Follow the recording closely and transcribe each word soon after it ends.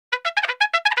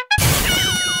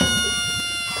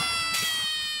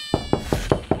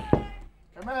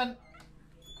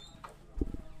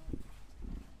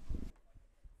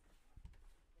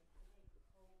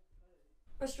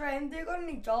Australian, do you got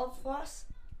any jobs for us?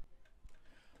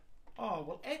 Oh,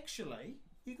 well, actually,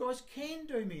 you guys can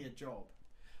do me a job.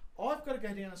 I've got to go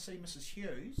down and see Mrs.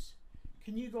 Hughes.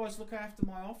 Can you guys look after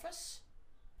my office?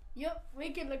 Yep,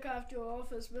 we can look after your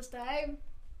office, Mr. Aim.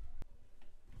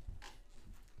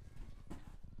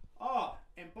 Oh,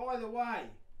 and by the way,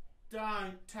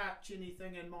 don't touch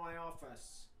anything in my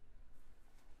office.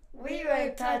 We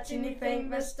won't touch anything,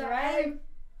 Mr. Aim.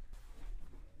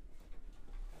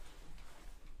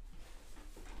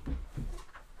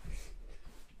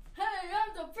 Hey,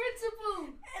 I'm the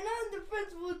principal! And I'm the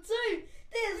principal too.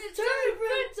 There's two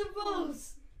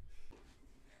principals.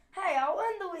 Hey, I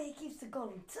wonder where he keeps the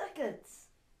golden tickets.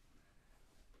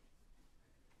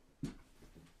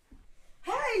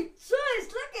 Hey, Joyce,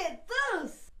 look at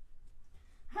this.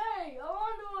 Hey, I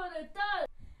wonder what it does.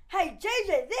 Hey,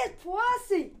 JJ, there's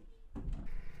Pwasi.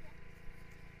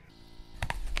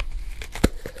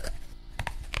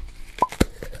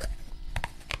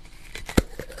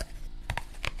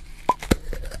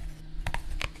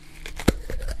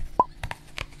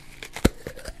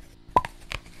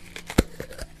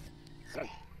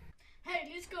 Hey,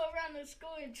 let's go around the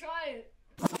school and try it.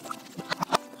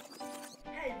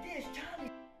 Hey, there's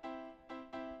Charlie.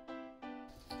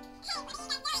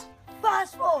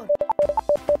 Fast forward.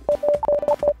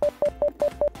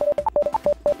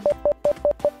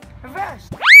 Reverse.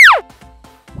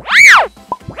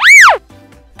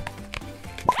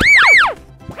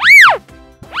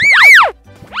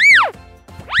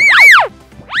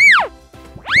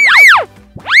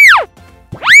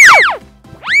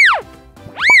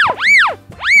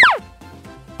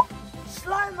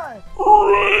 Slow-mo.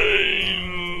 Reverse.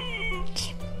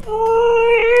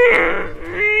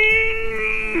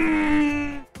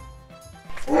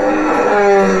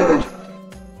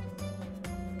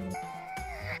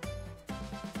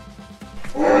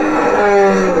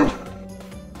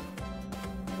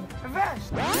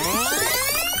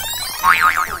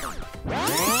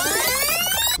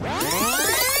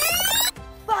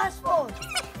 Fast forward.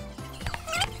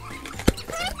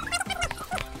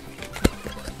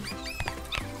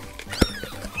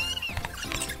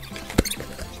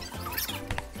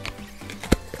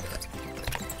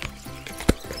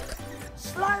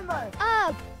 Slow-mo.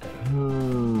 Up!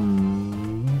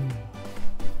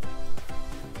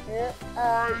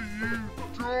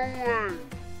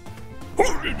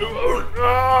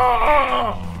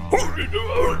 What are you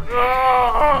doing?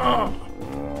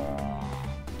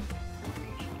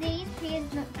 These peas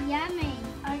look yummy.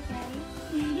 Okay.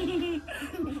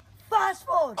 Fast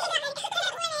forward.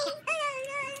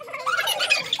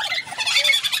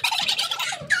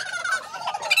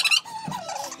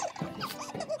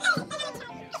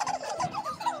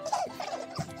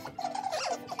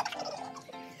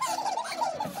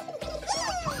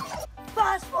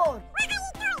 Fast forward.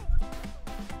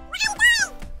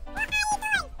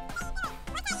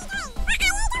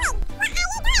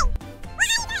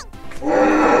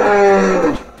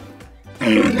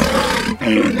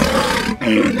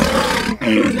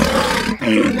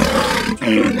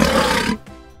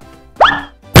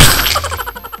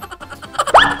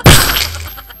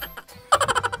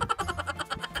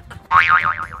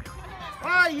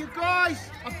 Hey, you guys!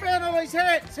 I found all these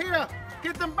hats! Here!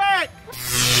 Get them back!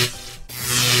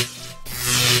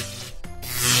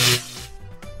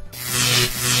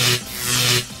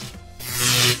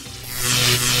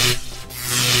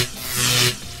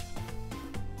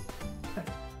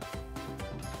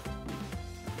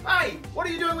 Hey! What are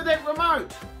you doing with that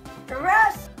remote?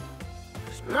 Caress.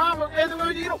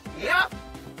 Yeah!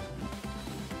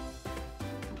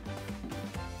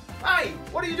 Hey!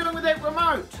 What are you doing with that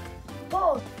remote?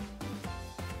 Pause.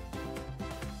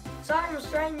 So I'm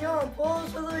Australian, you're on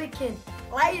pause for the weekend.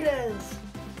 Laters.